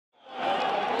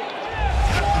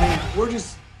we're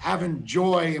just having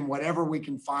joy in whatever we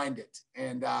can find it.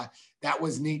 And that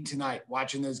was neat tonight,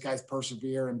 watching those guys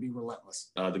persevere and be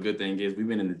relentless. The good thing is we've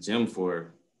been in the gym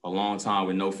for a long time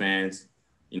with no fans,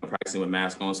 practicing with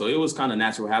masks on. So it was kind of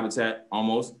natural habitat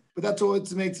almost. But that's what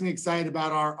makes me excited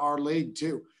about our league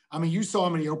too. I mean, you saw how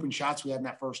many open shots we had in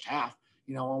that first half,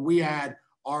 and we had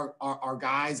our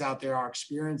guys out there, our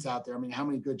experience out there. I mean, how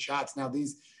many good shots. Now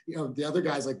these, the other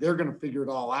guys, like, they're going to figure it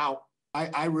all out.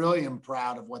 I really am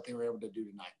proud of what they were able to do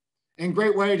tonight. And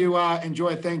great way to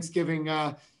enjoy Thanksgiving,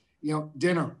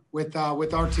 dinner with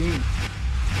our team.